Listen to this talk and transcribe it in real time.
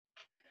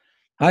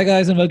Hi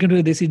guys and welcome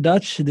to Desi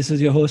Dutch. This is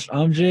your host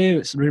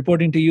Aamjray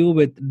reporting to you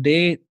with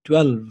day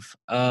 12.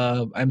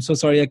 I'm so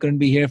sorry I couldn't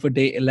be here for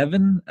day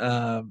 11.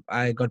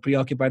 I got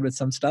preoccupied with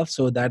some stuff,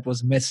 so that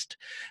was missed.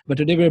 But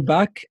today we're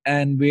back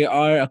and we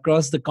are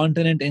across the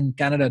continent in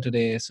Canada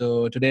today.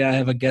 So today I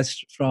have a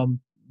guest from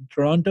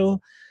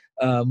Toronto.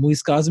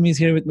 Muizz Kazmi is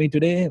here with me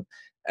today.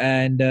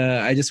 And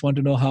I just want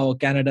to know how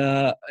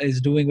Canada is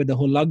doing with the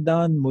whole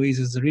lockdown. Muizz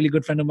is a really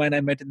good friend of mine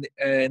I met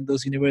in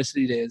those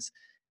university days,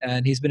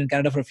 and he's been in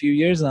Canada for a few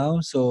years now.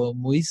 So,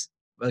 Muiz,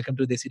 welcome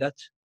to Desi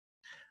Dutch.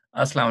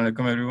 Assalamu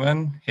alaikum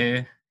everyone.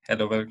 Hey,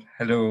 hello,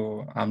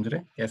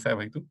 Aamjray. कैसा है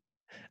भाई तू?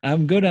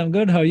 I'm good. I'm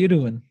good. How are you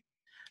doing?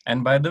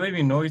 And by the way,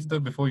 we know each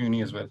other before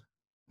uni as well.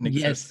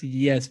 Nixer.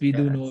 Yes, we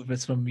do know Yes. if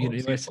it's from Oops, you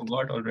university.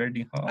 forgot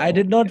already. I Oh,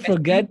 did not excellent.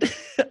 forget.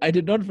 I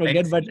did not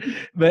forget, but,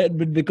 Excellent.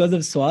 but because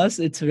of Swas,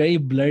 it's very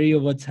blurry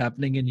of what's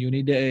happening in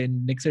uni day,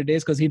 in Nixer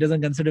days, because he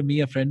doesn't consider me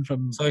a friend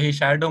from. So he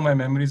shadow my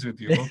memories with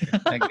you. Okay,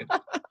 I get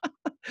it.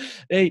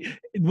 Hey,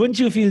 wouldn't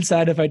you feel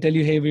sad if I tell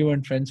you, hey, we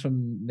weren't friends from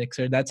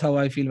Nixer? That's how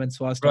I feel when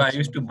Swas Bro, I talks to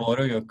used me. to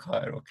borrow your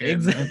car. Okay,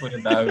 let me Exactly. put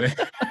it that way.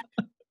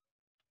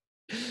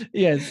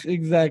 Yes,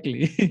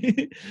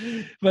 exactly.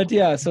 But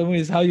yeah, so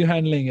is how you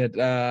handling it?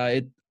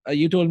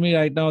 You told me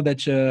right now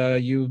that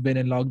you've been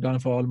in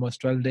lockdown for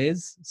almost 12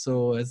 days.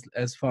 So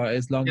as far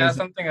as long Yeah, as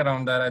something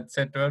around that. I'd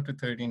say 12 to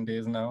 13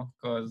 days now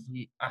because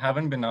y- I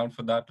haven't been out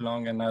for that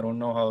long and I don't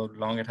know how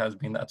long it has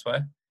been. That's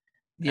why.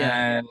 yeah,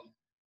 And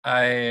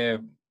I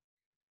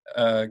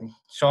uh,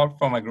 shopped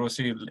for my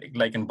grocery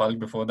like in bulk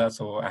before that,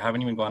 so I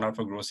haven't even gone out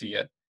for grocery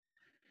yet.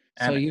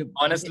 so And you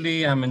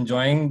honestly, I'm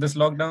enjoying this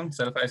lockdown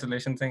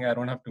self-isolation thing. I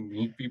don't have to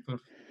meet people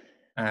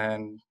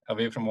and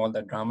away from all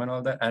that drama and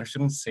all that. I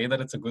shouldn't say that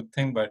it's a good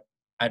thing, but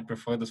I'd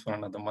prefer this for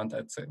another month,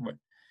 I'd say. But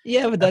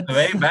yeah, but that's a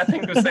that's very bad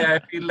thing to say, I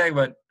feel like,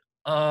 but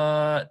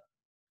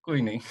koi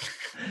nahi.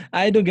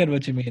 I do get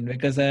what you mean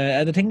because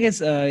the thing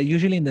is,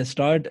 usually in the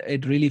start,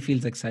 it really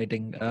feels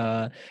exciting.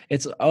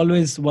 It's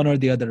always one or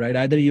the other, right?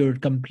 Either you're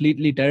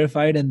completely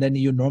terrified and then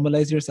you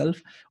normalize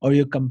yourself, or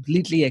you're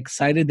completely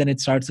excited, then it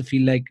starts to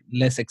feel like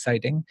less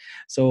exciting.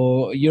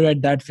 So you're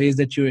at that phase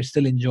that you're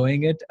still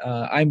enjoying it.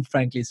 I'm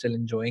frankly still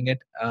enjoying it.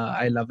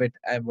 I love it.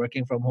 I'm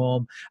working from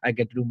home. I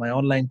get to do my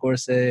online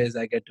courses.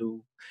 I get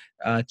to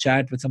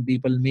chat with some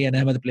people. Me and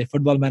Ahmed play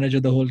football manager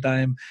the whole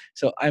time,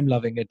 so I'm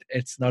loving it.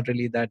 It's not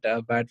really that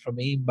bad for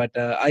me, but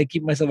I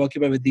keep myself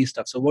occupied with these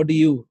stuff. So what do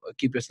you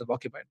keep yourself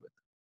occupied with?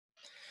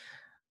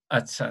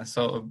 Acha.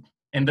 So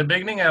in the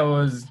beginning, I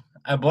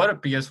bought a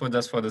PS4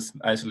 just for this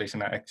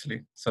isolation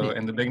actually. So Y-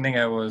 in the beginning,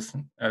 I was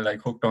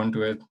like hooked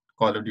onto it,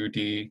 Call of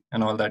Duty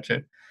and all that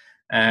shit.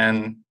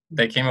 And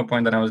there came a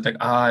point that I was like,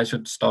 I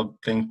should stop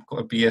playing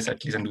PS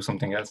at least and do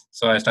something else.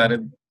 So I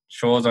started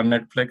shows on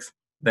Netflix.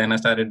 Then I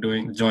started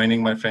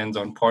joining my friends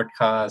on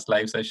podcasts,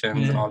 live sessions,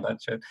 and yeah. all that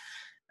shit.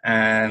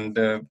 And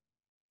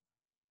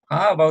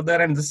about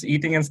that, and just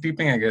eating and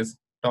sleeping, I guess.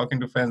 Talking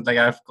to friends, like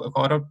I've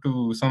caught up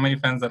to so many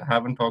friends that I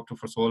haven't talked to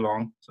for so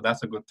long. So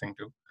that's a good thing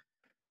too.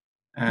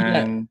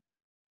 Yeah. And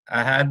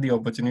I had the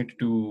opportunity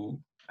to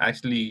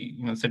actually,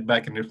 sit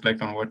back and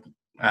reflect on what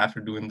I have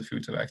to do in the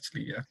future.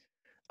 Actually, yeah.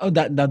 Oh,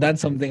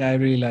 that's something I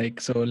really like.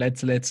 So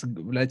let's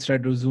try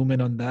to zoom in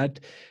on that.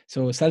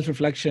 So self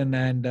reflection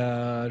and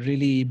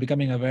really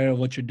becoming aware of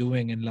what you're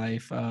doing in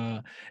life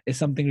is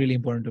something really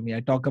important to me.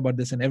 I talk about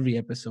this in every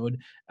episode.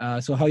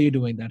 So how are you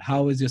doing that?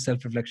 How is your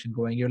self reflection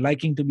going? You're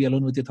liking to be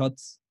alone with your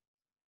thoughts?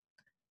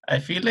 I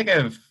feel like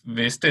I've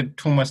wasted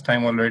too much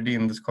time already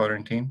in this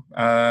quarantine.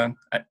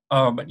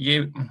 But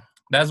yeah,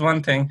 that's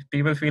one thing.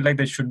 People feel like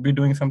they should be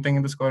doing something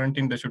in this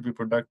quarantine. They should be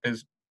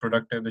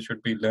productive. They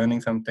should be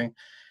learning something.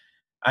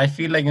 I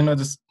feel like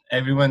just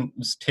everyone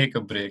just take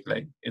a break.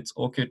 Like it's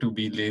okay to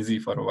be lazy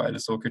for a while.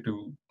 It's okay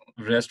to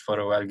rest for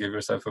a while. Give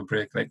yourself a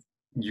break. Like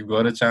you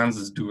got a chance,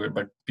 just do it.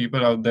 But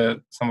people out there,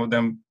 some of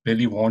them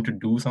really want to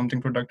do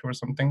something productive or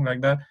something like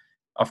that.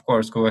 Of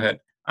course, go ahead.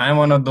 I'm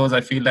one of those.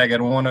 I feel like I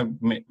don't want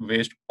to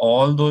waste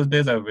all those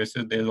days. I've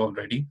wasted days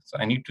already, so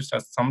I need to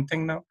start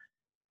something now.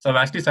 So I've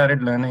actually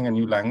started learning a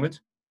new language,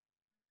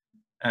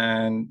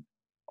 and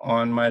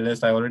on my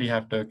list, I already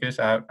have Turkish.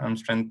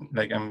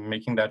 I'm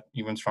making that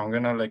even stronger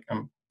now. Like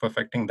I'm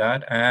perfecting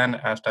that, and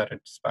I started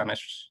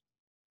Spanish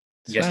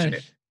yesterday.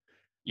 Spanish.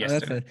 Oh, that's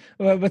Yesterday. it.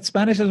 Well, but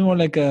Spanish is more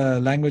like a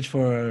language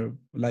for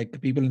like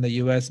people in the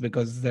US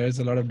because there's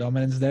a lot of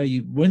dominance there.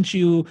 Wouldn't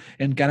you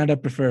in Canada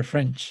prefer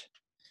French?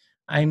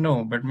 I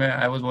know, but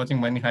I was watching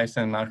Money Heist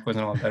and Narcos and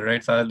all that,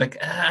 right? So I was like,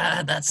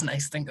 that's a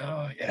nice thing.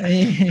 Oh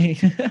yeah.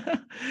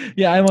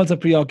 Yeah, I'm also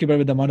preoccupied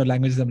with the amount of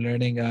languages I'm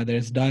learning.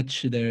 There's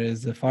Dutch,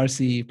 there's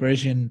Farsi,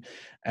 Persian,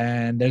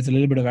 and there's a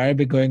little bit of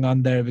Arabic going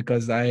on there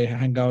because I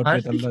hang out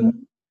with a lot of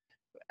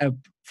uh,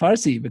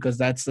 Farsi because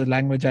that's the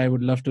language I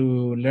would love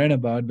to learn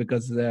about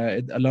because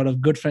a lot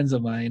of good friends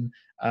of mine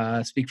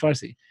speak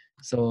Farsi.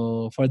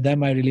 So for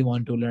them, I really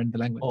want to learn the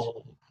language.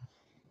 Oh,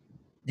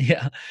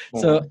 Yeah.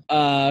 So,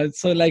 oh.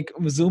 like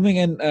zooming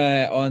in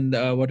on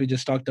what we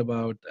just talked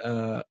about,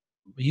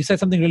 you said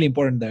something really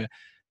important there.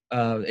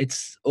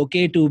 it's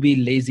okay to be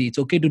lazy, it's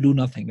okay to do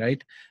nothing,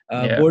 right?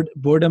 Yeah.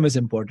 Boredom is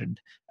important.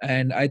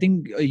 And I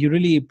think you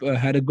really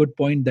had a good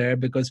point there,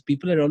 because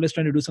people are always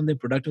trying to do something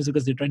productive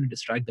because they're trying to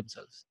distract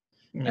themselves,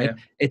 right? Yeah.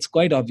 It's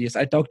quite obvious.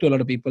 I talked to a lot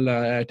of people.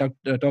 I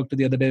talked to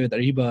the other day with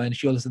Ariba, and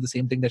she also said the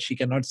same thing, that she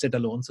cannot sit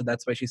alone. So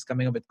that's why she's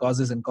coming up with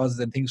causes and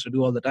things to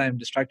do all the time,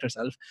 distract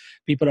herself.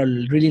 People are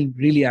really,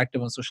 really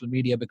active on social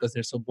media because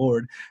they're so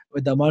bored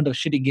with the amount of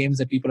shitty games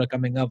that people are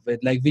coming up with.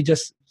 Like, we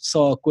just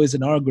saw a quiz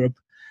in our group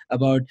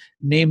about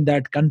name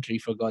that country,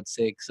 for God's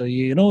sake. So,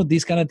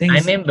 these kind of I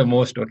things. named the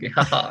most. Okay.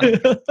 Haha.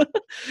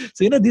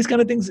 So, these kind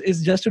of things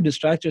is just to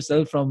distract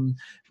yourself from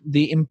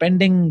the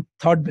impending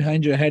thought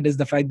behind your head, is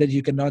the fact that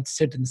you cannot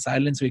sit in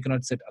silence, or you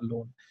cannot sit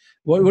alone.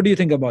 What do you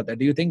think about that?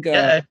 Do you think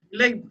Yeah, I feel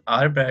like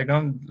our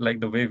background, like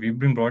the way we've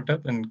been brought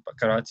up in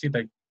Karachi,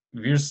 like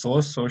we're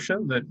so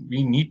social that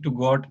we need to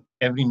go out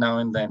every now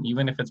and then,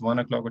 even if it's 1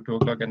 o'clock or 2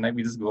 o'clock at night,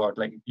 we just go out.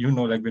 Like,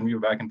 like when we were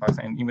back in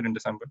Pakistan, even in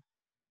December,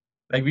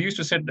 like we used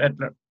to sit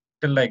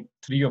till like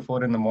 3 or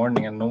 4 in the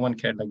morning, and no one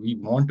cared. Like, we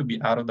want to be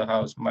out of the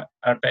house.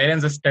 Our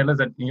parents just tell us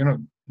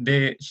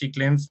that she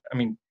claims. I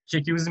mean, she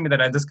accuses me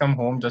that I just come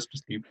home just to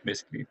sleep,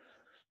 basically.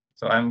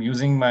 So I'm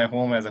using my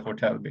home as a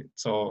hotel bed.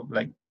 So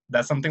like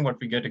that's something what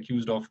we get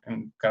accused of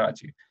in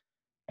Karachi.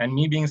 And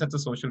me being such a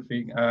social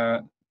freak,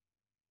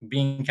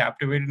 being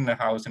captivated in a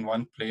house in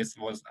one place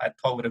I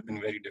thought would have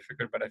been very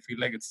difficult. But I feel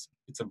like it's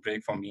a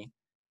break for me,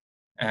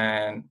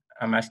 and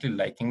I'm actually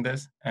liking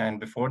this. And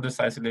before this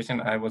isolation,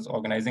 I was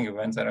organizing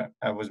events that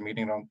I was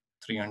meeting around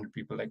 300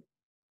 people like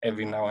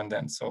every now and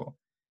then. So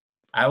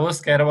I was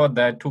scared about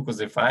that too,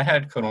 because if I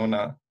had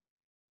corona,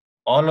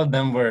 all of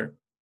them were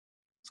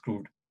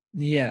screwed.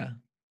 yeah.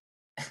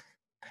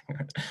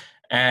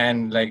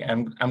 And like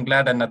I'm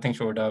glad that nothing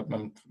showed up.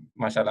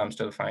 Mashallah, I'm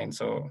still fine.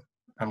 So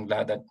I'm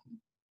glad that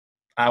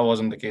I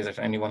wasn't the case if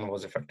anyone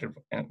was affected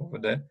over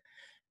there.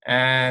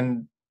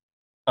 And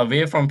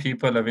away from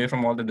people, away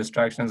from all the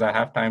distractions, I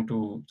have time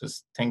to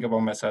just think about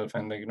myself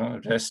and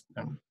rest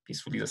and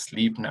peacefully just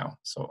sleep now.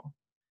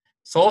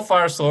 So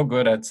far so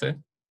good, I'd say.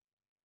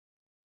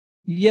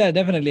 Yeah,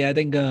 definitely. I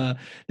think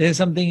there's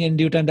something in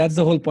due time. That's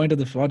the whole point of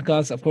the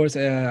podcast. Of course,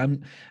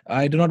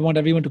 I do not want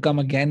everyone to come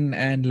again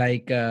and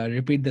like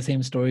repeat the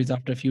same stories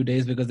after a few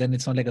days, because then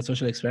it's not like a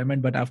social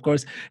experiment. But of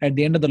course, at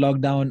the end of the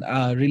lockdown,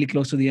 really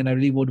close to the end, I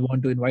really would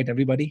want to invite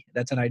everybody.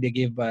 That's an idea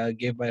gave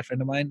by a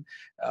friend of mine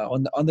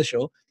on the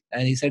show,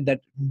 and he said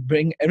that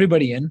bring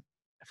everybody in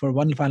for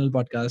one final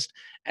podcast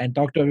and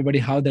talk to everybody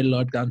how their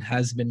lockdown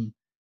has been.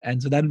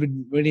 And so that would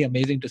be really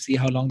amazing to see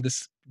how long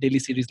this daily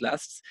series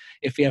lasts.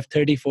 If we have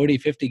 30, 40,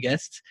 50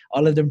 guests,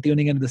 all of them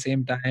tuning in at the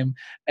same time,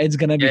 it's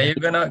gonna be Yeah,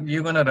 hell.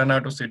 you're gonna run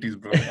out of cities,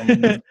 bro. I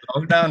mean, this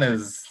lockdown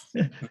is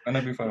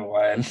gonna be for a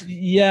while.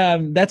 Yeah,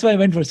 that's why I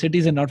went for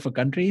cities and not for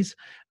countries,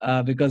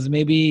 because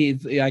maybe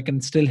I can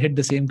still hit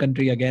the same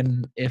country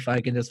again if I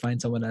can just find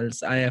someone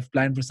else. I have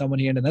planned for someone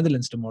here in the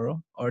Netherlands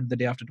tomorrow or the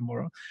day after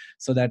tomorrow,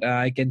 so that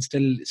I can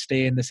still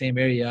stay in the same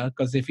area.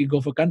 Because if you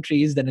go for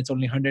countries, then it's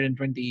only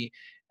 120,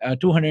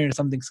 200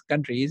 something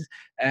countries,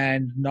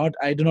 and not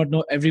I do not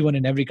know everyone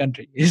in every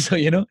country. So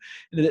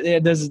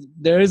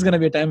there is going to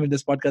be a time when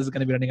this podcast is going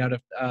to be running out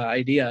of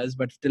ideas.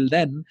 But till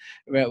then,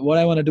 what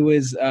I want to do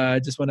is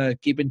just want to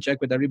keep in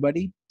check with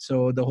everybody.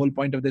 So the whole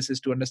point of this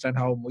is to understand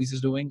how Muizz is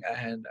doing,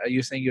 and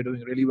you're saying you're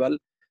doing really well.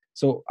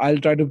 So I'll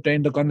try to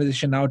turn the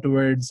conversation now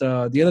towards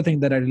the other thing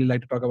that I really like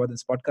to talk about in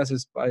this podcast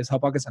is how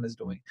Pakistan is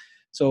doing.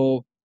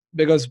 So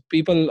because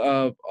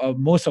people,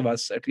 most of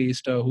us at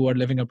least, who are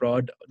living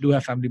abroad, do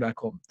have family back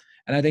home,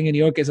 and I think in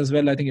your case as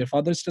well, I think your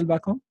father's still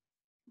back home.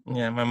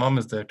 Yeah, my mom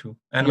is there too,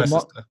 and your my mom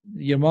sister.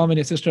 your mom and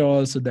your sister are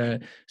also there.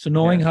 So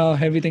knowing Yeah. how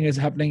everything is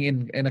happening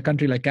in a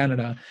country like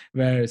Canada,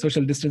 where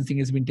social distancing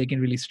has been taken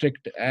really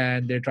strict,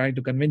 and they're trying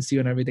to convince you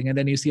and everything, and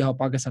then you see how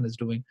Pakistan is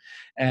doing,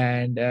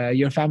 and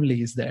your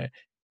family is there,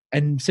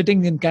 and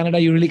sitting in Canada,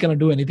 you really cannot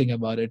do anything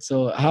about it.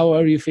 So how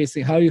are you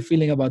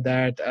feeling about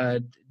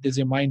that? Does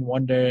your mind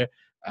wander,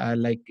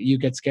 like you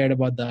get scared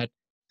about that?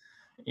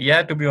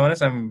 Yeah, to be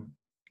honest,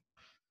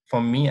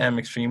 for me, I'm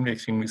extremely,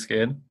 extremely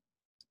scared.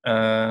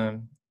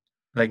 Um,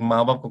 like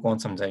माँ बाप को कौन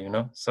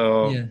समझाए,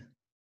 So Yeah.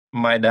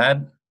 my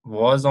dad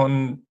was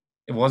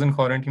in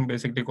quarantine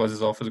basically because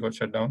his office got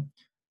shut down,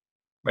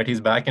 but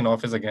he's back in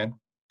office again,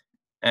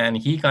 and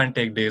he can't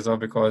take days off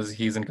because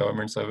he's in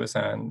government service,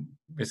 and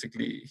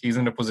basically he's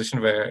in a position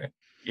where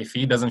if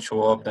he doesn't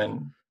show up,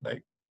 then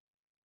like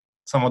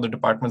some of the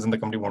departments in the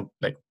company won't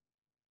like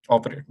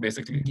operate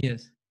basically.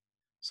 Yes.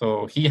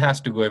 So he has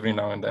to go every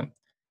now and then,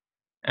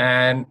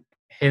 and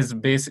his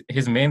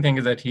main thing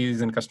is that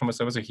he's in customer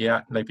service,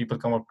 so like people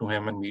come up to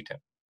him and meet him.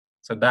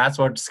 So that's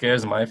what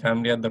scares my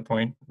family at the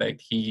point. Like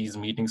he's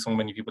meeting so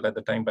many people at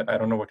the time, but I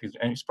don't know what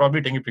and he's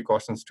probably taking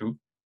precautions too.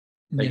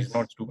 Like he's Yes.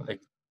 not stupid.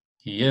 Like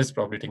he is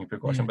probably taking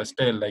precaution, Yeah. but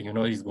still, like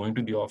he's going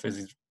to the office,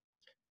 he's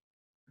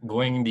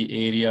going in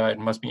the area. It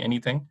must be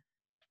anything.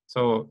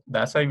 So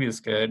that's why we're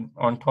scared.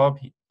 On top,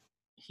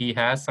 he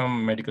has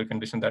some medical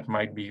condition that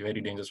might be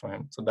very dangerous for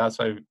him. So that's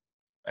why,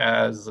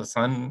 as a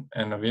son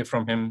and away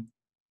from him,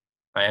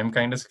 I am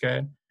kind of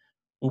scared.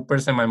 ऊपर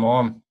से my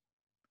mom,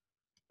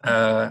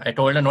 I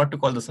told her not to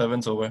call the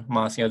servants over,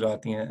 मासियाँ जो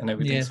आती हैं and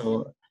everything. Yes.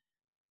 So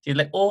she's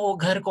like, oh,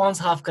 घर कौन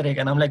साफ करेगा?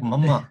 And I'm like,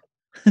 Mama.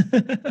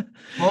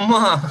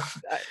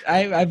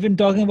 I've been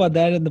talking about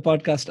that in the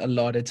podcast a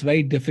lot. It's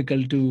very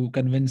difficult to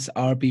convince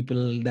our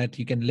people that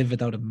you can live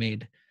without a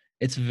maid.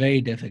 It's very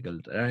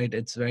difficult, right?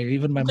 It's very,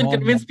 even my You can mom.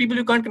 convince people,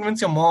 you can't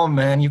convince your mom,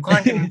 man. You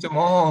can't convince your But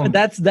mom.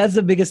 that's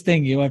the biggest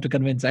thing you have to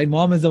convince. Right?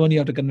 Mom is the one you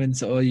have to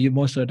convince, or you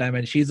most of the time,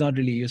 and she's not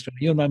really used to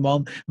it. Even my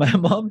mom, my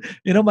mom,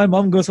 my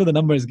mom goes for the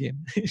numbers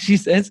game. she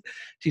says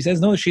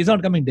no, she's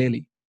not coming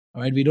daily.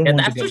 All right, we don't Yeah,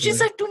 want to that's get what to she her.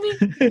 said to me.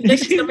 She's like,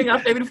 she's She- coming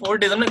after every 4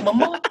 days. I'm like,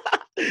 Mama.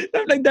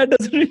 I'm like, that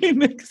doesn't really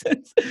make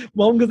sense.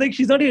 Mom goes like,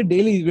 she's not here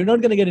daily. We're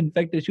not gonna get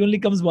infected. She only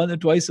comes once or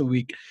twice a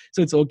week,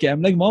 so it's okay.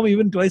 I'm like, Mom,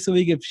 even twice a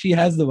week, if she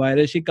has the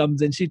virus, she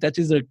comes and she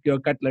touches your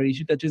cutlery,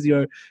 she touches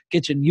your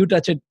kitchen, you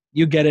touch it,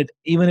 you get it,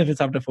 even if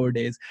it's after 4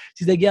 days.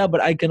 She's like, yeah, but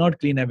I cannot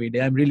clean every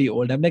day. I'm really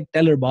old. I'm like,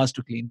 tell her boss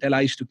to clean, tell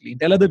Aish to clean,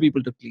 tell other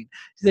people to clean.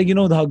 She's like, you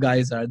know how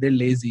guys are. They're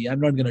lazy.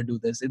 I'm not gonna do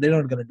this. They're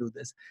not gonna do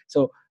this.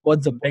 So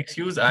what's the The point?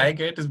 excuse I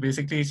get is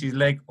basically she's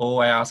like, oh,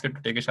 I asked her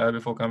to take a shower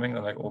before coming.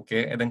 I'm like,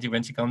 okay. And then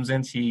when she comes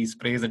in, she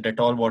sprays a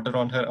Dettol water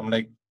on her. I'm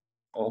like,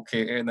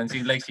 okay. And then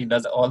she's like, she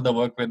does all the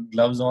work with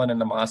gloves on and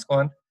a mask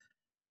on.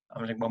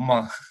 I'm like,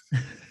 Mama,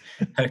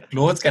 her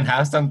clothes can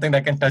have something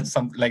that can touch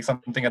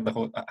something at the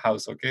whole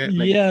house. Okay,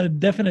 like, Yeah,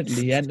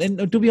 definitely.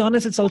 And to be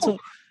honest, it's also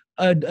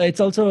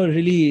a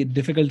really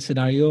difficult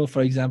scenario.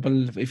 For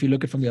example, if you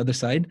look at from the other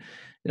side,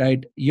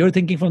 right? You're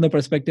thinking from the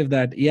perspective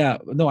that, yeah,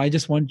 no, I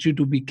just want you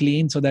to be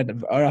clean so that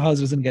our house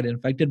doesn't get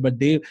infected. But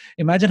they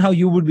imagine how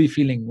you would be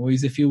feeling,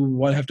 Moise, if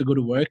you have to go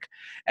to work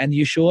and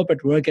you show up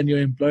at work and your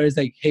employer is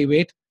like, hey,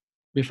 wait,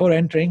 before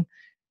entering,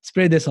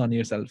 spray this on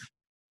yourself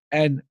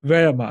and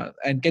wear a mask.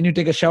 And can you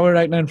take a shower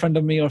right now in front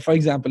of me? Or for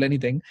example,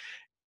 anything.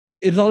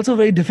 It's also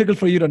very difficult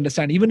for you to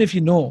understand. Even if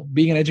you know,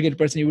 being an educated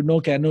person, you would know,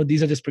 okay, no,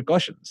 these are just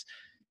precautions.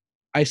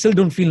 I still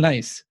don't feel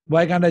nice.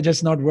 Why can't I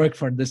just not work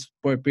for this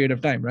for a period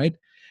of time, right?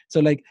 So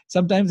like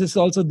sometimes it's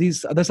also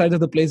these other sides of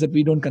the place that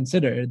we don't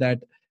consider.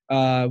 That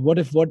what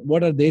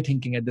are they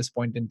thinking at this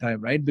point in time,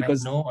 right?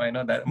 Because I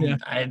know that.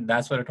 yeah,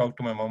 That's what I talked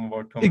to my mom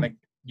about. I'm e- like,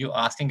 you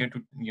asking her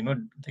to,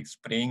 like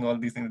spraying all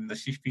these things.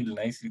 Does she feel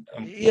nice?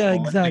 yeah,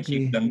 Mom, like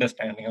she's exactly.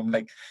 understanding. I'm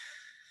like,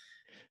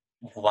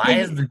 why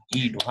is Like the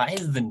need? Why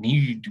is the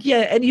need?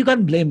 yeah, and you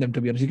can't blame them,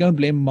 to be honest. You cannot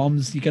blame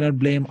moms, you cannot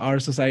blame our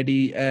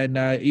society, and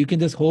you can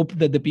just hope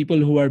that the people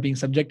who are being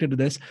subjected to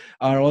this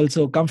are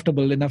also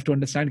comfortable enough to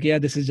understand, okay, yeah,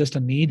 this is just a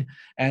need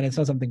and it's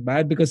not something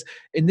bad. Because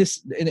in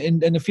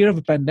the fear of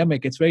a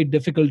pandemic, it's very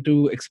difficult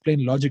to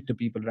explain logic to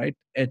people, right?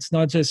 It's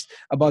not just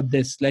about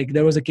this. Like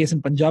there was a case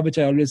in Punjab which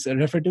I always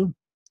refer to.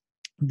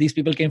 These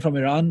people came from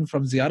Iran,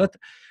 from ziyarat,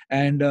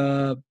 and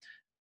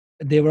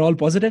they were all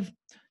positive.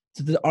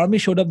 So the army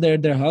showed up there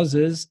at their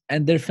houses,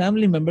 and their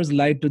family members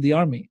lied to the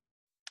army.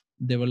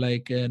 They were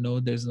like, no,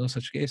 there's no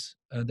such case.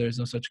 There's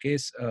no such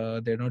case.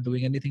 They're not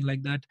doing anything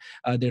like that.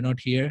 They're not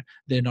here.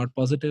 They're not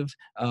positive.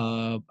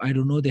 I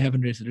don't know. They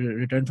haven't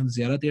returned from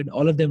ziyarat yet.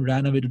 All of them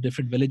ran away to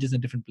different villages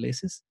and different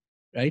places,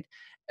 right?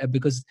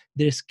 Because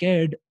they're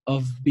scared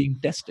of being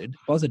tested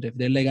positive.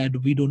 They're like,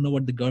 we don't know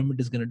what the government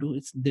is going to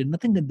do. They're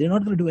nothing. They're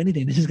not going to do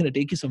anything. They're just going to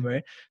take you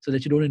somewhere so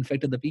that you don't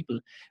infect other people.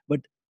 But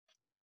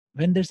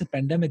when there's a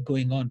pandemic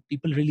going on,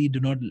 people really do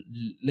not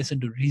listen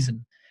to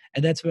reason.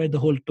 And that's where the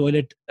whole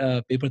toilet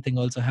paper thing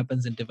also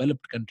happens in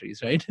developed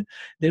countries, right?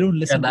 They don't Yeah,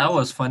 listen to that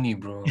was funny,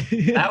 bro.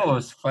 yeah. That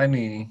was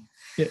funny.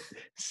 Yeah.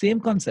 Same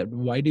concept.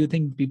 Why do you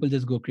think people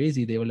just go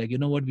crazy? They were like, you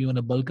know what, we want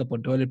to bulk up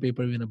on toilet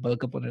paper, we want to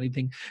bulk up on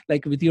anything.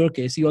 Like with your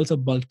case, you also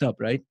bulked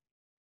up, right?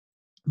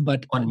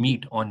 But On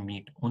meat,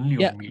 only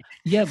yeah, on meat.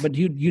 yeah, but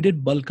you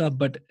did bulk up,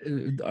 but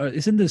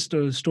isn't the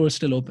store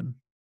still open?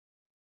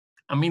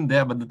 I mean,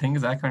 there, but the thing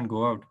is, I can't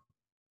go out.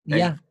 Like,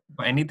 Yeah,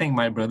 for anything,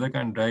 my brother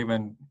can't drive,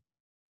 and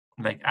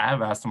like, I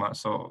have asthma.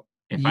 So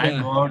if I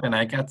yeah. go out and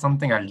I catch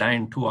something, I'll die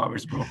in 2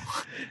 hours, bro.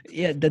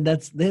 Yeah,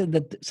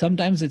 that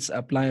sometimes it's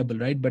applicable,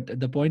 right? But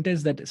the point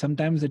is that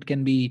sometimes it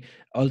can be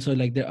also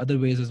like there are other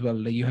ways as well.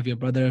 Like you have your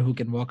brother who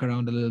can walk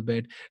around a little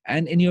bit,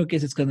 and in your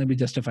case it's going to be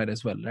justified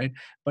as well, right?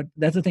 But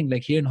that's the thing,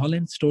 like here in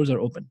Holland, stores are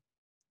open.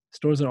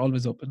 Stores are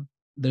always open.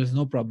 There's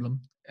no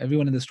problem.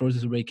 Everyone in the stores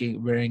is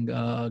wearing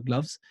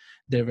gloves.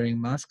 They're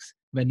wearing masks.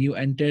 When you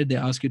enter, they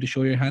ask you to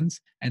show your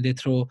hands, and they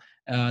throw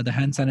the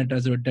hand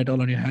sanitizer or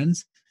Dettol on your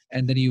hands,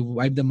 and then you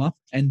wipe them up,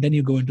 and then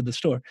you go into the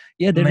store.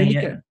 Yeah, they Nah, really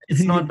yeah, care.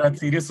 it's not that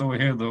serious over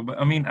here, though. But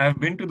I mean, I've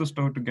been to the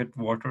store to get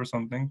water or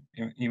something,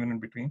 even in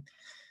between.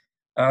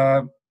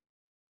 Uh,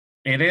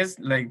 it is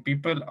like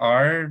people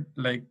are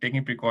like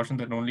taking precautions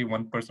that only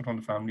one person from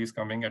the family is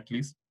coming at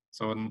least.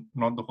 So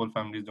not the whole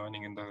family is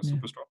joining in the Yeah,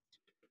 superstore.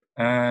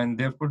 And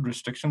they've put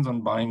restrictions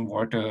on buying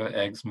water,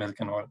 eggs, milk,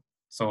 and all.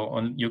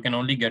 So you can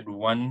only get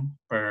one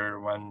per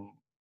one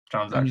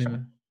family transaction.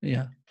 member.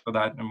 Yeah. So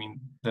that, I mean,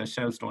 the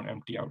shelves don't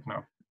empty out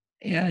now.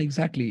 Yeah,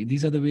 exactly.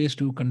 These are the ways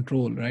to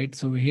control, right?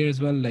 So here as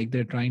well, like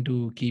they're trying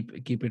to keep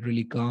it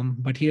really calm.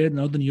 But here,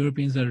 Northern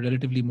Europeans are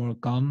relatively more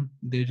calm.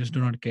 They just do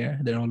not care.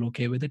 They're all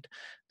okay with it.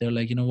 They're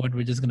like, you know what?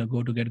 We're just gonna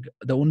go to get.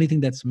 The only thing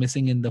that's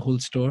missing in the whole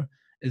store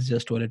is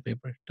just toilet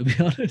paper. To be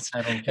honest,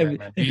 I don't care,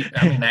 man.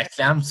 I mean,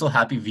 actually, I'm so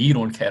happy we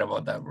don't care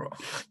about that, bro.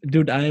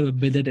 dude, I have a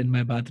bidet in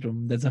my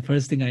bathroom. That's the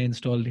first thing I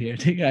installed here.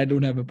 I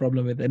don't have a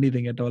problem with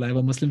anything at all. I have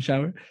a Muslim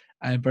shower.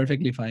 I am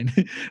perfectly fine.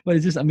 But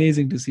it's just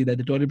amazing to see that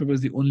the toilet paper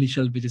is the only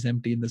shelf which is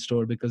empty in the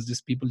store because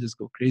just people just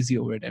go crazy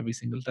over it every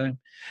single time.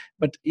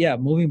 But yeah,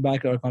 moving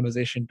back our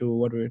conversation to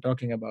what we were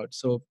talking about.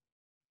 So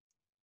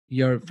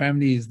your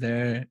family is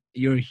there,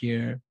 you're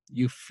here,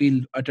 you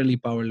feel utterly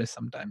powerless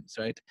sometimes,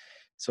 right?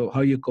 So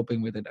how are you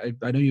coping with it?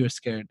 I know you're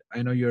scared,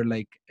 I know you're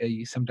like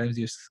sometimes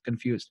you're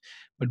confused,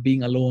 but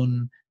being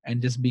alone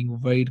and just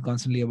being worried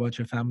constantly about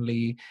your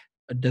family,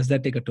 does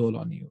that take a toll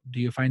on you?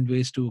 Do you find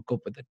ways to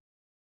cope with it?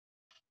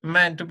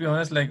 Man, to be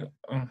honest, like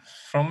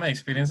from my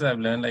experience, I've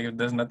learned like if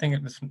there's nothing,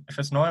 if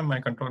it's not in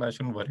my control, I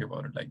shouldn't worry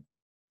about it. Like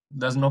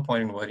there's no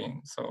point in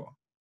worrying. So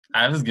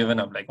I was given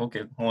up. Like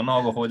okay, hona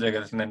hoga ho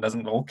jayega, and it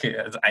doesn't. Okay,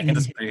 I can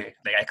just pray.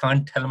 Like I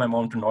can't tell my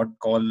mom to not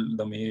call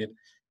the maid.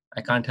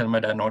 I can't tell my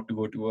dad not to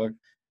go to work.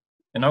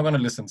 They're not gonna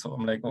listen. So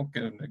I'm like,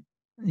 okay, like,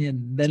 Yeah,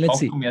 then just let's talk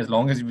see. to me as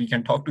long as we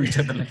can talk to each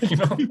other. Like I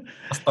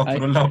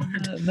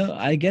astaghfirullah. no,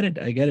 I get it.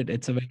 I get it.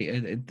 It's a very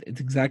it's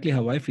exactly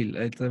how I feel.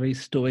 It's a very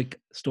stoic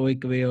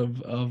way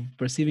of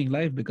perceiving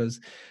life because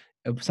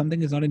if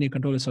something is not in your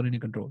control, it's not in your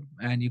control,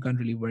 and you can't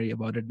really worry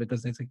about it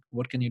because it's like,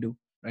 what can you do,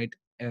 right?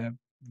 Uh,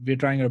 we're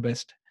trying our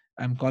best.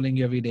 I'm calling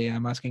you every day.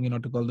 I'm asking you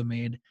not to call the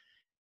maid.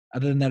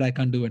 Other than that, I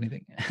can't do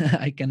anything. Yeah.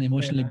 I can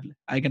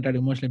try to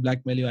emotionally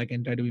blackmail you. I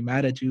can try to be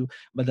mad at you,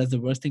 but that's the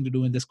worst thing to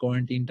do in this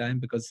quarantine time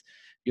because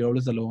you're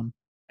always alone,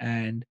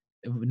 and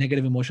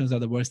negative emotions are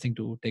the worst thing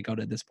to take out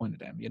at this point in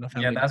time. You know,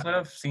 Yeah, family. that's what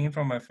I've seen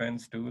from my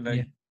friends too. Yeah.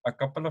 Like a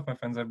couple of my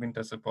friends have been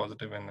tested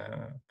positive in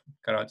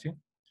Karachi.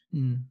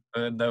 Mm.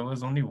 There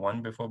was only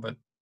one before, but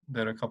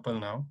there are a couple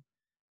now,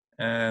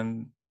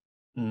 and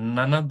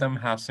none of them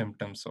have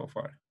symptoms so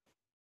far,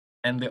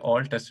 and they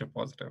all tested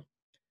positive.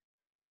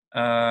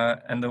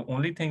 And the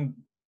only thing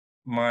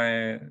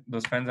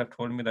those friends have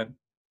told me that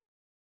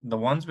the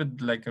ones with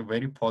like a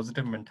very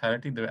positive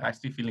mentality, they're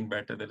actually feeling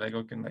better. They're like,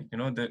 okay, like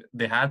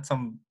they had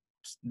some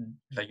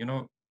like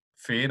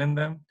fear in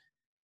them,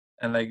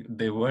 and like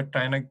they were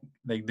trying to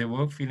like they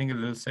were feeling a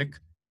little sick,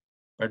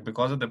 but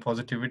because of the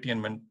positivity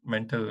and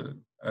mental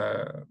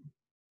uh,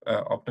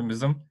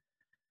 optimism,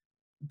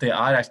 they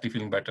are actually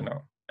feeling better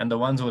now. And the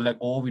ones who are like,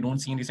 oh, we don't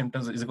see any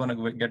symptoms, is it going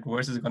to get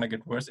worse? Is it going to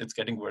get worse? It's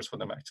getting worse for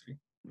them actually.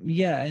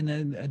 Yeah,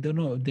 and I don't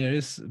know.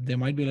 There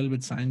might be a little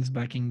bit science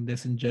backing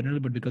this in general,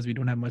 but because we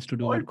don't have much to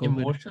do Or about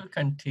COVID. emotional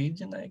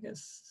contagion, I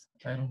guess.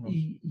 I don't know.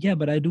 Yeah,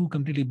 but I do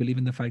completely believe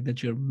in the fact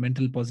that your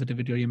mental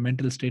positivity or your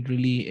mental state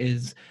really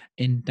is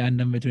in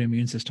tandem with your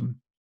immune system.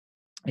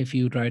 If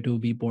you try to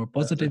be more That's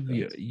positive,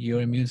 different.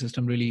 your immune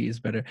system really is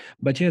better.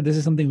 But yeah, this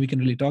is something we can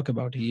really talk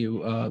about.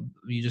 You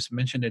just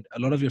mentioned it. A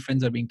lot of your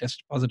friends are being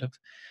tested positive.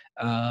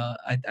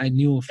 I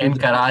knew a few of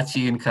them.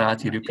 In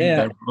Karachi, repeat Yeah,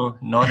 that, bro.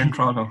 Not in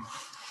Toronto.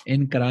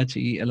 in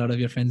Karachi, a lot of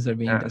your friends are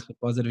being Yeah. tested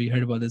positive. You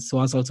heard about this.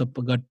 Swas also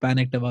got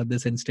panicked about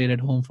this and stayed at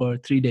home for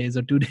 3 days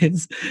or 2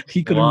 days.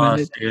 He couldn't Wow,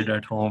 manage. stayed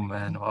at home,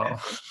 man. Wow.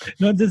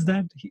 Not just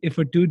that,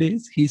 for 2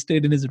 days, he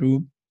stayed in his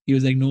room. He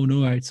was like, no,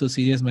 no, it's so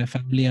serious. My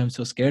family, I'm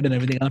so scared and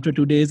everything. After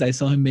 2 days, I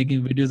saw him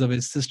making videos of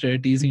his sister,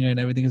 teasing her and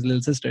everything, his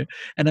little sister.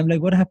 And I'm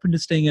like, what happened to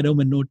staying at home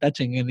and no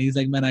touching? And he's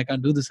like, man, I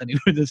can't do this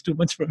anymore. There's too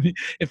much for me.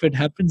 If it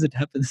happens, it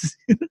happens.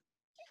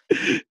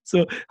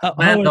 So, how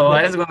Man, are the they?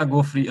 virus is gonna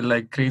go free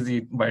like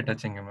crazy by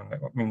touching him. Like,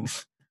 I mean,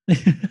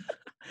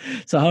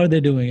 So, how are they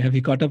doing? Have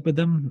you caught up with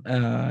them?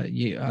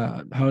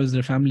 How is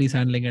their families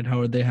handling it?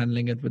 How are they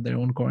handling it with their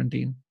own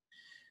quarantine?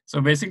 so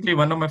basically,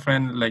 one of my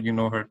friend, like you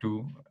know her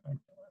too.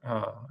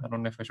 I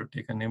don't know if I should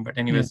take her name, but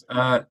Yeah. anyways,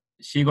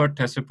 she got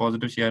tested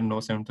positive. She had no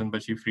symptoms,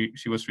 but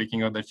she was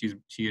freaking out that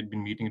she had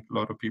been meeting a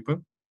lot of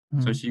people,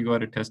 so Mm. she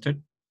got it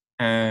tested,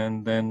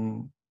 and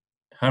then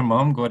her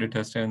mom got it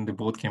tested, and they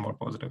both came out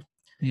positive.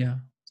 Yeah.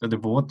 So they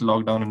both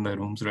locked down in their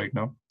rooms right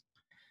now.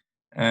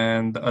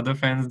 And the other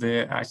friends,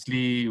 they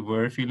actually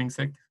were feeling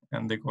sick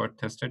and they got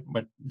tested,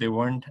 but they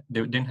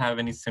didn't have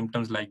any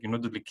symptoms like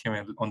they came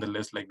on the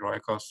list like dry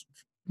cough,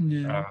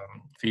 Yeah.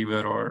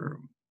 fever, or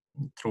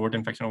throat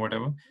infection or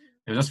whatever.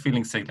 They're just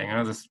feeling sick, like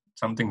there's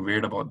something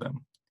weird about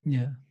them.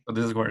 Yeah. So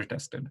this is got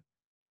tested,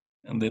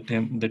 and they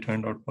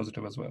turned out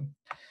positive as well.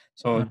 Uh,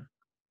 So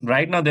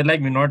right now they're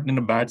like, we're not in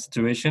a bad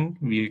situation.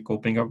 We're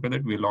coping up with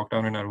it. We're locked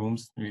down in our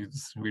rooms. We're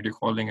just video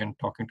calling and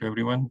talking to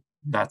everyone.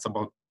 That's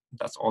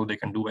all they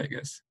can do, I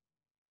guess.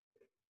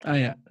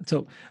 yeah.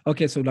 So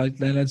okay. So like,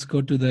 then let's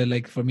go to the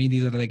like. For me,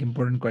 these are like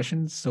important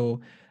questions.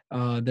 So,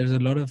 there's a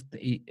lot of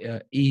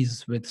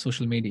ease with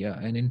social media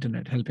and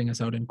internet helping us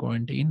out in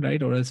quarantine,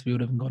 right? Or else we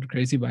would have gone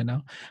crazy by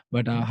now.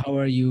 But how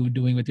are you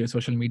doing with your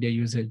social media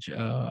usage?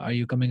 Are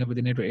you coming up with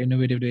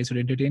innovative ways to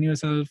entertain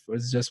yourself, or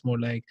is it just more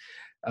like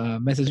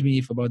message me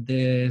if about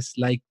this,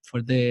 like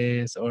for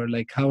this, or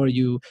like how are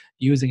you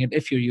using it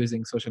if you're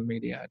using social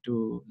media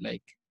to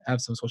like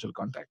have some social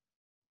contact?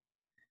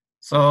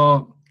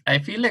 So I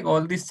feel like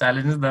all these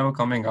challenges that were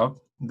coming up,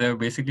 they're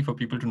basically for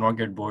people to not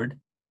get bored.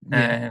 Yeah,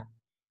 And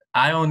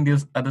I, on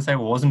this other side,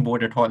 wasn't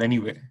bored at all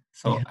anyway.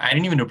 So yeah, I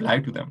didn't even reply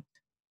to them.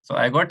 So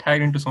I got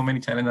tagged into so many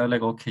challenges. I was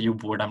like, okay, you're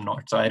bored, I'm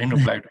not. So I didn't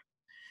reply to it.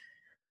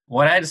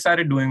 What I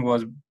started doing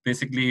was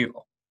basically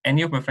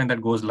any of my friends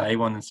that goes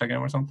live on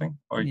Instagram or something,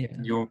 or yeah,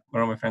 you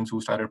one of my friends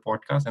who started a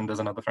podcast, and there's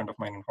another friend of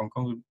mine in Hong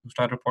Kong who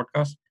started a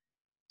podcast.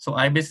 So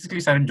I basically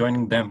started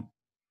joining them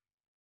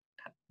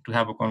to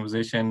have a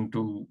conversation,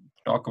 to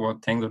talk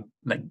about things.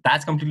 Like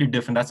that's completely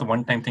different. That's a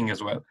one-time thing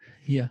as well.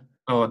 yeah,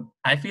 So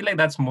I feel like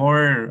that's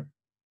more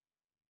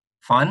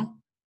fun,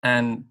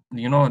 and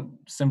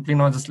simply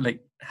not just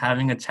like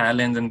having a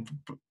challenge and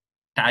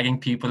tagging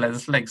people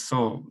as like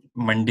so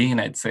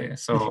mundane, I'd say.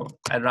 So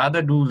I'd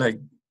rather do like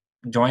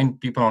join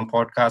people on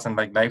podcasts and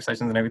like live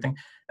sessions and everything.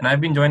 And I've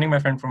been joining my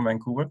friend from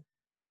Vancouver.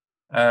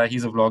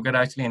 He's a vlogger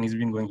actually, and he's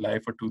been going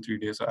live for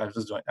 2-3 days. So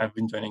I've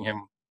been joining him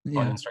on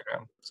yeah.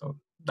 Instagram. So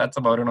that's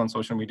about it on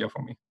social media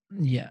for me.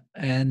 Yeah,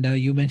 and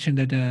you mentioned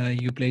that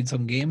you played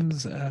some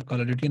games,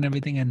 Call of Duty and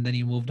everything, and then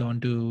you moved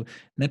on to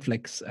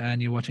Netflix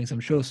and you're watching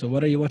some shows. So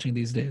what are you watching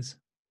these days?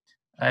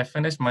 I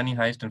finished Money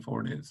Heist in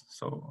 4 days,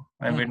 so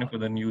I'm Uh, waiting for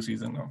the new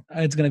season now.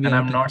 it's gonna be And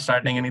out I'm in not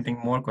starting 2 days. anything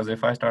more because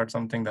if I start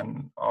something,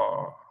 then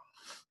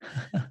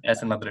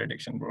that's another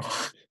addiction, bro.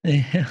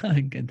 Yeah,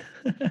 I get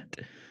that.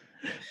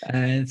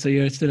 And so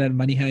you're still at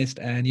Money Heist,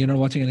 and you're not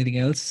watching anything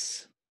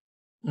else.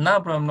 Nah,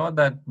 bro, I'm not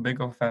that big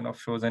of a fan of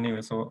shows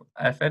anyway. So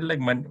I felt like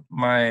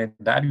my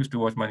dad used to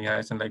watch Money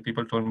Heist, and like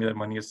people told me that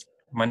Money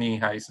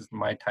Heist is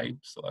my type.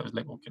 So I was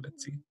like, okay,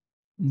 let's see.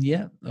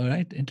 Yeah, all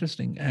right,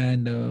 interesting.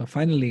 And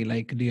finally,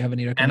 like, do you have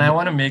any And I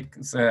recommendation?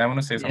 want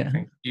to say Yeah.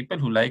 something. People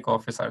who like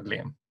Office are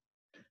lame.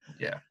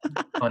 Yeah,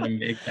 I want to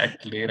make that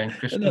clear. And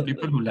Christian No,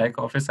 people who like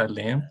Office are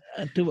lame.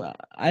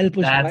 I'll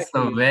push back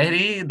to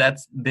you.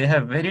 They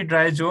have very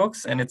dry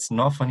jokes, and it's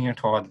not funny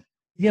at all.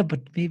 Yeah,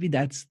 but maybe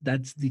that's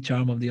the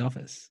charm of The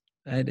Office,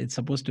 right? It's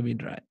supposed to be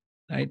dry,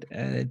 right?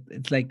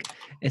 It's like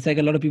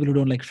a lot of people who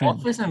don't like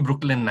Friends. Office and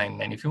Brooklyn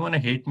Nine-Nine. If you want to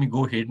hate me,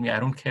 go hate me. I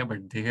don't care,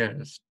 but they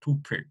are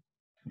stupid.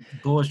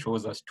 Those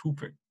shows are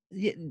stupid.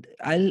 Yeah,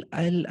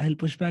 I'll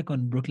push back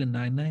on Brooklyn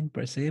Nine-Nine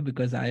per se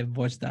because I've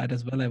watched that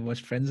as well. I've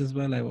watched Friends as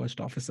well. I watched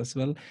Office as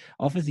well.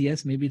 Office,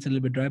 yes, maybe it's a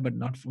little bit dry, but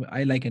not.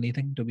 I like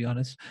anything to be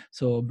honest.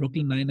 So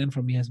Brooklyn Nine-Nine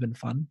for me has been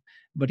fun,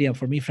 but yeah,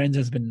 for me Friends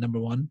has been number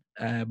one.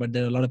 But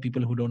there are a lot of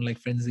people who don't like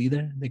Friends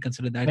either. They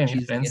consider that नहीं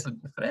cheesy.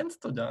 friends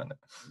तो जान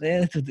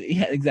है.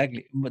 Yeah,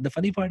 exactly. But the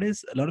funny part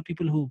is, a lot of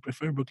people who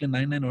prefer Brooklyn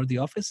Nine-Nine or The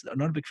Office are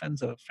not big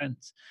fans of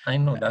Friends. I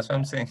know, that's what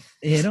I'm saying.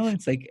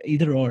 It's like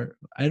either or.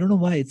 I don't know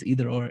why it's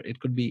either or. It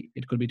could be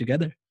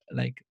together.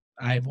 Like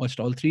I've watched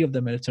all three of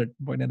them at a certain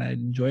point and I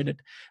enjoyed it.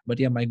 But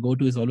yeah, my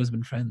go-to has always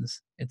been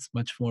Friends. It's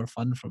much more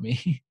fun for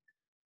me.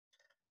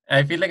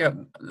 I feel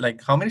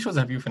like how many shows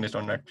have you finished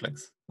on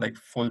Netflix? Like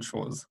full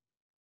shows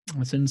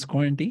Since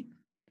quarantine,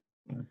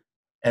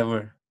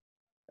 ever?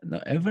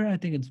 no, ever. I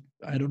think it's.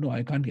 I don't know.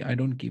 I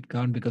don't keep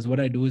count because what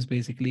I do is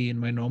basically in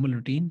my normal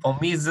routine. For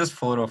me, it's just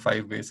 4 or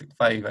 5 basic.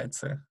 5, I'd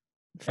say.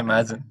 Five.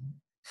 Imagine.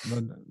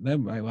 But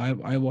then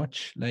I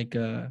watch like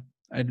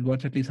I'd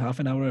watch at least half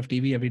an hour of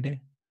TV every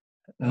day.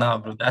 Uh, Nah,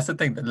 bro, that's the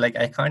thing. Like,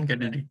 I can't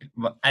get addicted.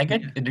 I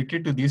get yeah.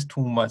 addicted to these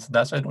too much.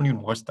 That's why I don't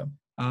even watch them.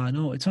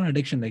 No, it's not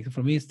addiction. Like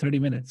for me, it's 30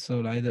 minutes.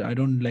 So either I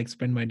don't like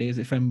spend my days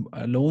if I'm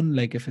alone,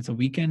 like if it's a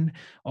weekend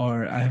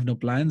or I have no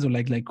plans or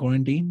like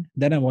quarantine,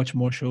 then I watch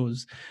more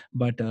shows.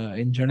 But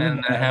in general, And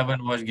when I I have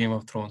haven't watched Game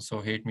of Thrones,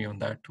 so hate me on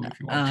that too if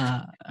you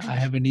want. I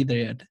haven't either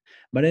yet.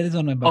 But it is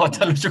on my Oh,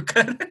 bucket chalo list.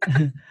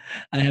 shukar.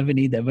 I haven't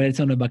either, but it's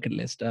on my bucket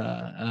list.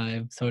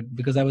 So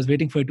because I was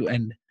waiting for it to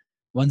end.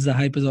 Once the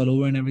hype is all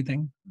over and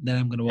everything, then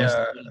I'm gonna watch the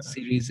Yeah. whole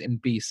series in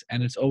peace.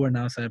 And it's over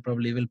now, so I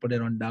probably will put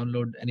it on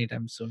download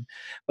anytime soon.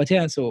 But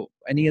yeah, so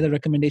any other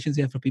recommendations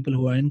you have for people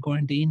who are in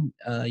quarantine?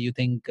 You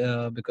think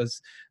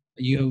because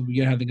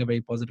you're having a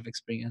very positive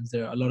experience,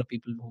 there are a lot of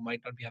people who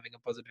might not be having a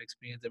positive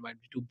experience. They might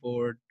be too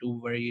bored, too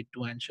worried,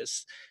 too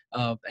anxious.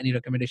 Any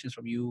recommendations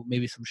from you?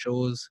 Maybe some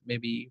shows,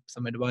 maybe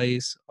some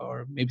advice,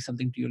 or maybe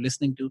something you're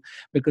listening to,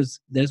 because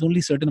there's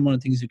only certain amount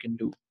of things you can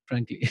do,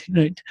 frankly,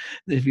 right?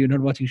 If you're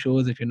not watching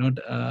shows, if you're not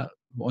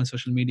on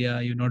social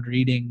media, you're not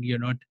reading, you're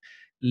not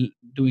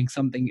doing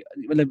something,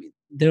 well, I mean,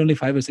 there are only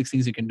 5 or 6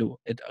 things you can do,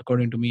 it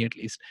according to me at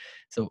least.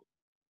 So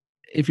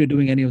if you're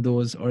doing any of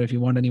those, or if you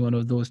want any one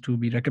of those to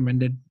be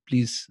recommended,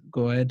 please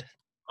go ahead.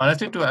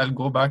 Honestly, I'll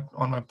go back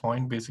on my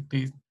point.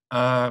 Basically,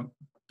 uh,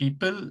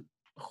 people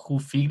who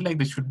feel like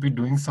they should be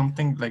doing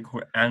something, like who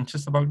are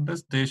anxious about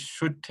this, they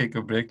should take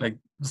a break. Like,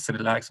 just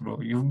relax, bro.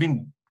 You've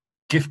been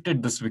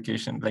gifted this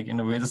vacation. Like, in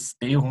a way, just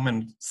stay home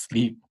and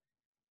sleep.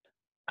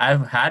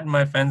 I've had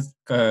my friends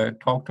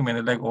talk to me and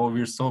they're like, "Oh,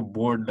 we're so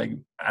bored. Like,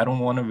 I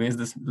don't want to waste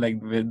this, like,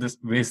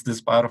 waste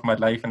this part of my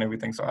life and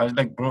everything." So I was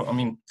like, "Bro, I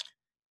mean,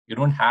 you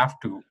don't have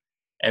to.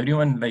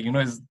 Everyone, like,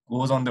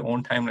 goes on their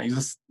own time. Like, you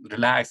just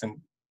relax and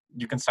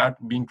you can start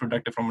being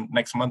productive from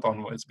next month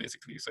onwards,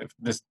 basically. So if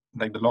this,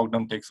 like, the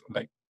lockdown takes,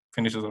 like,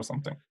 finishes or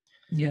something."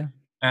 Yeah.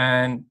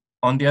 And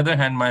on the other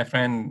hand, my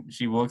friend,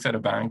 she works at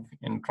a bank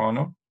in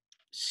Toronto.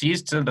 She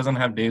still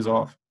doesn't have days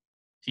off.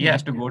 She Yeah.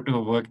 has to go to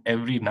work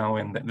every now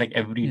and then, like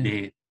every Yeah.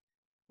 day,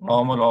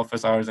 normal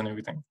office hours and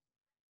everything.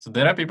 So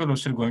there are people who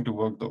are still going to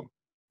work though,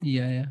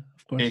 Yeah. Yeah.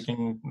 Of course.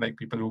 taking, like,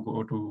 people who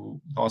go to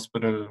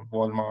hospital,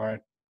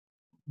 Walmart,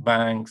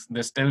 banks,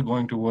 they're still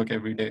going to work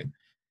every day.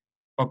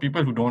 For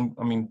people who don't,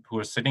 I mean, who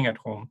are sitting at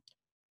home,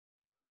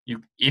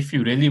 if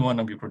you really want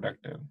to be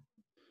productive,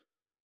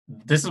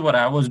 this is what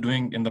I was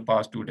doing in the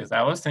past 2 days.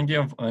 I was thinking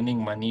of earning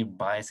money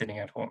by sitting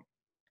at home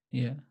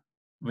Yeah.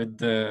 with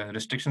the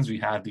restrictions we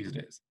have these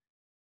days.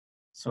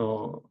 So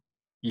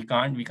we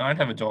can't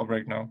have a job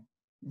right now.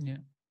 Yeah.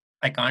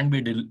 I can't be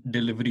a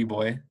delivery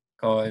boy Yeah.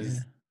 because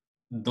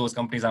those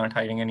companies aren't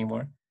hiring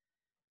anymore.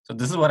 So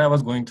this is what I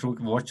was going through.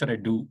 What should I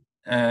do?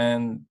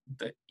 And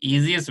the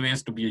easiest way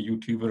is to be a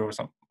YouTuber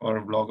or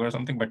a vlogger or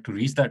something. But to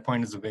reach that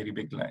point is a very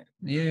big line.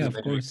 Yeah. Yeah, Is a of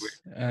very big way.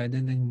 course. I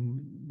don't think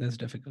that's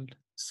difficult.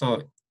 So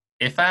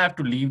if I have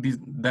to leave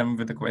them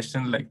with a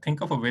question, like,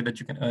 think of a way that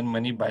you can earn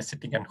money by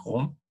sitting at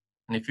home,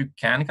 and if you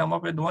can come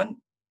up with one,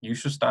 you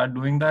should start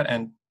doing that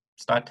and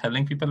start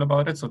telling people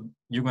about it. So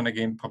you're gonna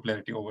gain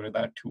popularity over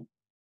that too.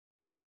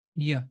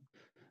 Yeah.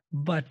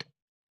 But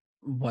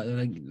what,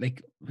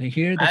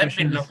 here the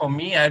question is, For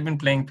me, I've been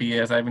playing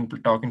PS. I've been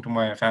talking to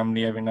my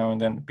family every now and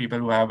then. People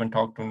who I haven't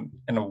talked to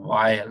in a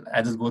while,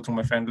 I just go through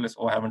my friend list.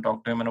 Oh, I haven't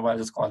talked to him in a while.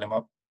 Just call him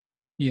up.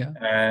 yeah.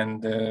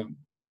 And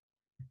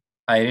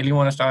I really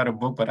want to start a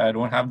book, but I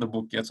don't have the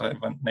book yet. So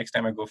next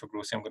time I go for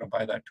grocery, I'm going to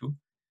buy that too.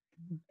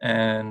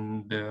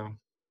 And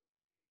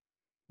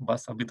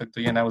bas abhi tak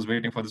to ye, and I was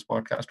waiting for this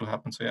podcast to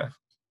happen. So yeah.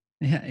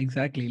 Yeah,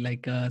 exactly.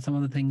 Like some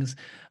of the things,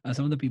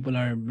 some of the people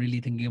are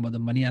really thinking about the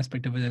money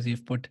aspect of it, as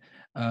you've put.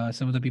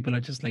 Some of the people are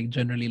just like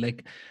generally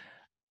like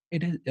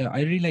it is.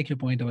 I really like your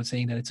point about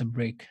saying that it's a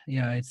break.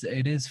 Yeah,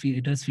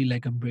 it does feel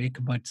like a break,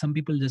 but some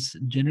people just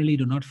generally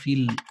do not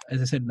feel,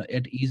 as I said,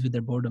 at ease with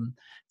their boredom.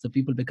 So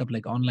people pick up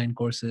like online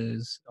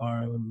courses or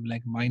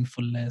like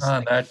mindfulness.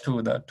 Like That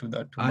too, that too,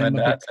 that too. My I'm a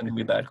big dad sent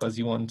me that because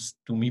he wants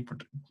me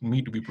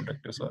to be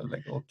productive. So I was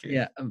like, okay,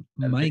 yeah, I'll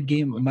take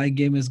it. my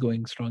game is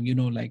going strong,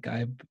 like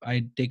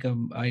I take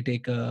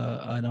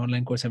an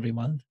online course every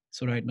month.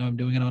 So right now I'm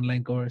doing an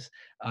online course.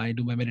 I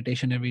do my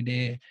meditation every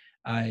day.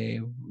 I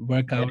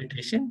work out.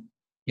 Meditation?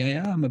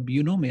 Yeah,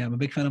 me, I'm a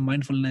big fan of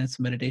mindfulness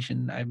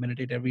meditation. I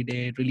meditate every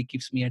day. It really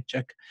keeps me at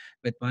check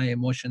with my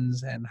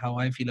emotions and how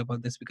I feel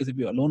about this, because if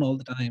you're alone all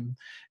the time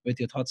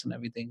with your thoughts and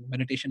everything,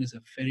 meditation is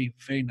a very,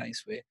 very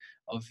nice way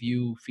of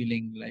you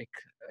feeling like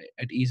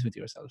at ease with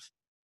yourself.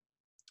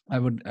 I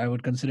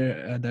would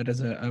consider that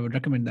as a I would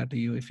recommend that to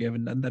you if you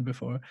haven't done that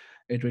before.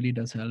 It really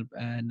does help.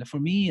 And for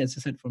me, as I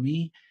said, for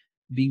me,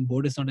 being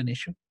bored is not an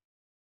issue.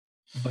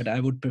 But I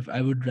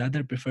would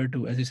rather prefer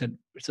to, as you said,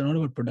 it's not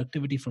about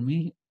productivity for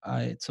me.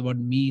 It's about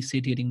me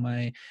satiating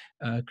my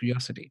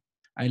curiosity.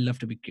 I love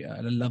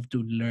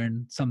to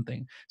learn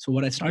something. So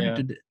what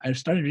Yeah. I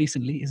started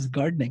recently is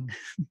gardening.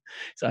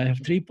 So I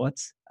have three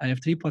pots. I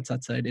have three pots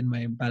outside in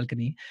my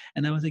balcony,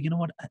 and I was like, you know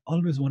what? I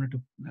always wanted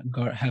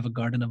to have a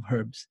garden of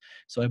herbs.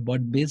 So I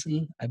bought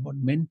basil, I bought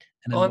mint,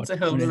 and I कौन bought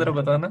से herbs जरा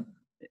coriander. बताना?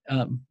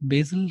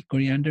 Basil,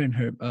 coriander, and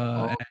herb,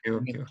 Okay,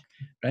 mint, okay, okay.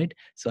 right?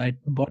 So I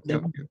bought Okay,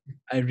 them, okay, okay.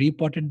 I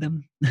repotted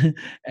them,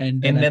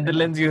 and then In I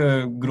Netherlands,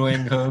 you're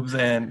growing herbs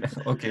and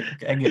okay,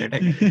 okay, I get it, I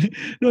get it.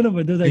 no,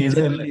 but those are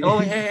Basil.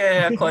 Oh genuinely yeah,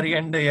 yeah, yeah.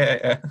 Coriander,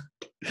 yeah,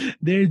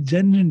 yeah.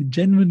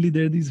 genuinely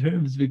they're these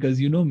herbs, because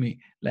you know me,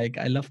 like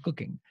I love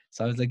cooking.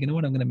 So I was like, you know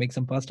what, I'm gonna make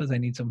some pastas. I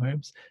need some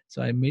herbs.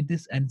 So I made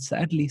this, and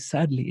sadly,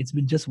 it's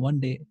been just one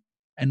day,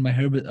 and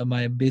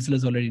my basil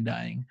is already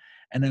dying.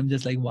 And I'm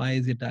just like, why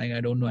is it dying?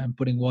 I don't know. I'm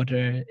putting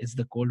water. It's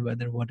the cold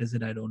weather. What is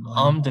it? I don't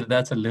know.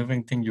 That's a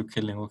living thing you're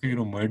killing. Okay,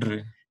 you're a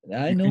murderer.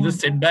 I You can know.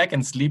 just sit back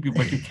and sleep,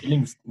 but you're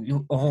killing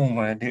you. Oh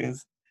my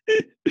days.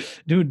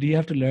 Dude, you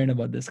have to learn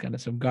about this kind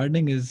of stuff.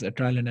 Gardening is a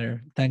trial and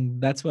error.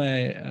 That's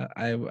why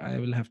I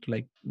will have to,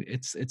 like,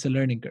 it's a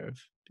learning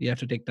curve. You have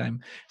to take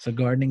time. So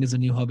gardening is a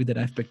new hobby that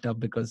I've picked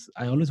up because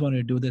I always wanted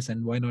to do this,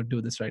 and why not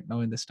do this right now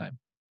in this time?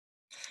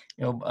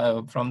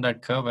 From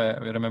that curve, I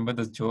remember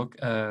this joke.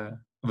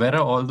 Where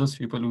are all those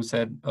people who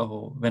said,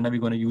 "Oh, when are we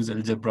going to use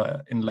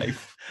algebra in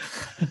life?"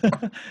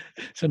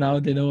 So now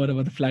they know what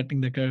about the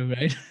flattening the curve,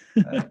 right?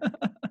 Uh,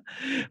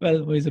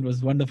 Well, Moise, it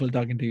was wonderful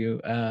talking to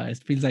you.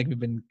 It feels like we've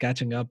been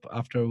catching up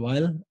after a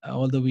while,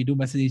 although we do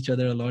message each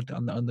other a lot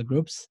on the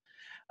groups.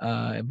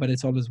 But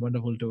it's always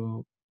wonderful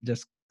to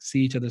just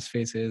see each other's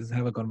faces,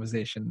 have a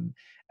conversation,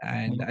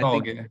 and I मोटा हो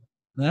think, गया है,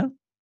 huh?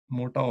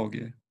 मोटा हो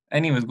गया है.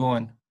 Anyways, go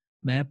on.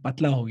 मैं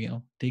पतला हो गया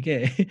हूँ, ठीक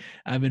है?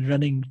 I've been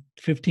running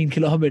 15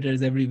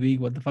 kilometers every week.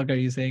 What the fuck are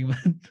you saying,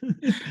 man?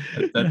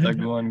 That's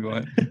go on, go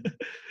on.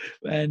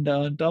 And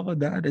on top of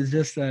that, it's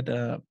just that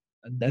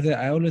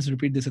I always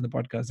repeat this in the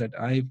podcast that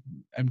I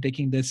am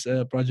taking this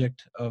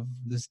project of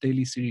this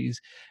daily series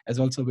as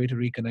also a way to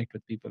reconnect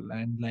with people,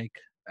 and like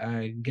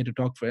I get to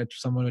talk for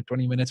someone with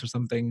 20 minutes or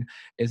something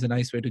is a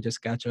nice way to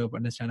just catch up,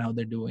 understand how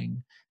they're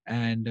doing,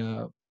 and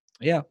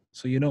yeah.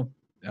 So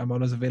I'm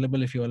always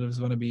available if you always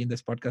want to be in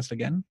this podcast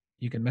again.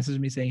 You can message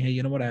me saying, hey,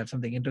 you know what, I have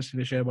something interesting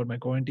to share about my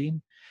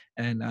quarantine,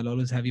 and I'll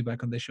always have you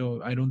back on the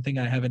show. I don't think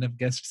I have enough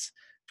guests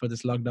for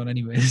this lockdown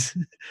anyways.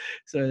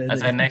 So I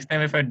said next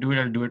time if I do it,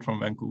 I'll do it from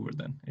Vancouver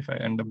then. If I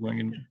end up going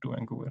into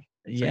Vancouver.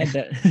 yeah,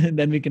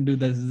 then we can do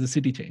the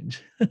city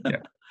change.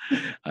 Yeah.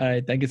 All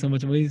right. Thank you so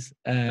much, Muizz.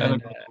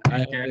 And I Take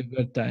hope care. you have a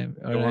good time.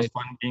 All It was right.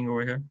 fun being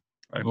over here.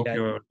 I hope Yeah,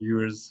 your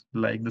viewers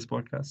like this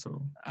podcast.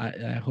 So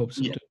I hope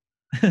so yeah,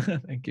 too.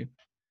 Thank you.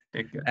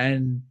 take care.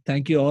 And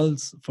thank you all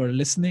for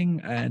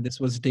listening. And this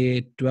was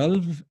day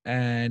 12.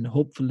 And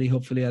hopefully,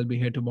 I'll be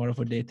here tomorrow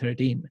for day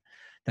 13.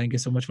 Thank you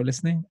so much for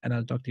listening. And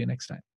I'll talk to you next time.